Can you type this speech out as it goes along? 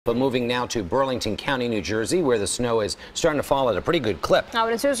But moving now to Burlington County, New Jersey, where the snow is starting to fall at a pretty good clip. Now,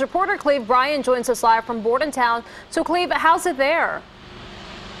 News reporter Cleve Bryan joins us live from Bordentown. So, Cleve, how's it there?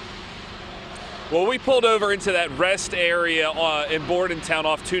 Well, we pulled over into that rest area in Bordentown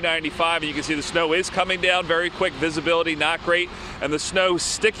off 295, and you can see the snow is coming down very quick. Visibility not great, and the snow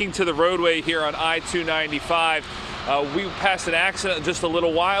sticking to the roadway here on I-295. We passed an accident just a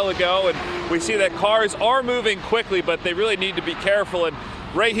little while ago, and we see that cars are moving quickly, but they really need to be careful. And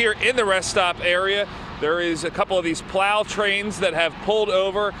right here in the rest stop area, there is a couple of these plow trains that have pulled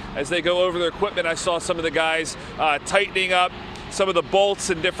over as they go over their equipment. I saw some of the guys tightening up some of the bolts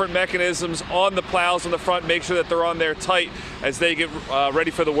and different mechanisms on the plows on the front, make sure that they're on there tight as they get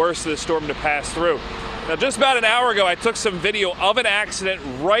ready for the worst of the storm to pass through. Now, just about an hour ago, I took some video of an accident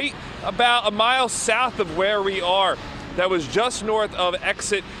right about a mile south of where we are. That was just north of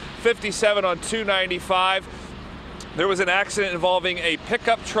exit 57 on 295. There was an accident involving a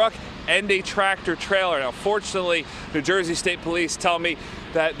pickup truck and a tractor trailer. Now, fortunately, New Jersey State Police tell me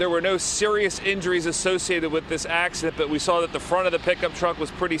that there were no serious injuries associated with this accident, but we saw that the front of the pickup truck was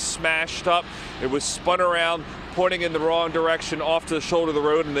pretty smashed up. It was spun around, pointing in the wrong direction off to the shoulder of the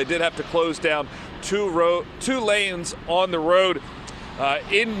road, and they did have to close down two lanes on the road.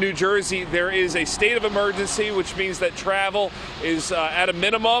 In New Jersey, there is a state of emergency, which means that travel is at a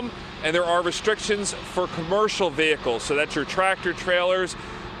minimum, and there are restrictions for commercial vehicles. So that's your tractor trailers,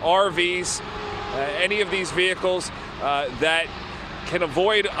 RVs, any of these vehicles that can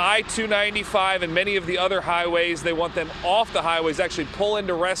avoid I-295 and many of the other highways. They want them off the highways, actually pull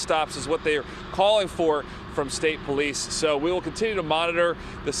into rest stops is what they're calling for from state police. So we will continue to monitor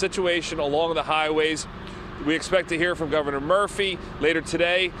the situation along the highways. We expect to hear from Governor Murphy later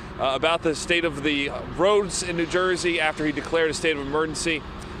today about the state of the roads in New Jersey after he declared a state of emergency.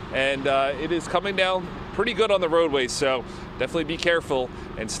 And it is coming down pretty good on the roadways, so definitely be careful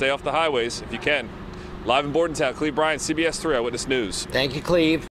and stay off the highways if you can. Live in Bordentown, Cleve Bryan, CBS 3 Eyewitness News. Thank you, Cleve.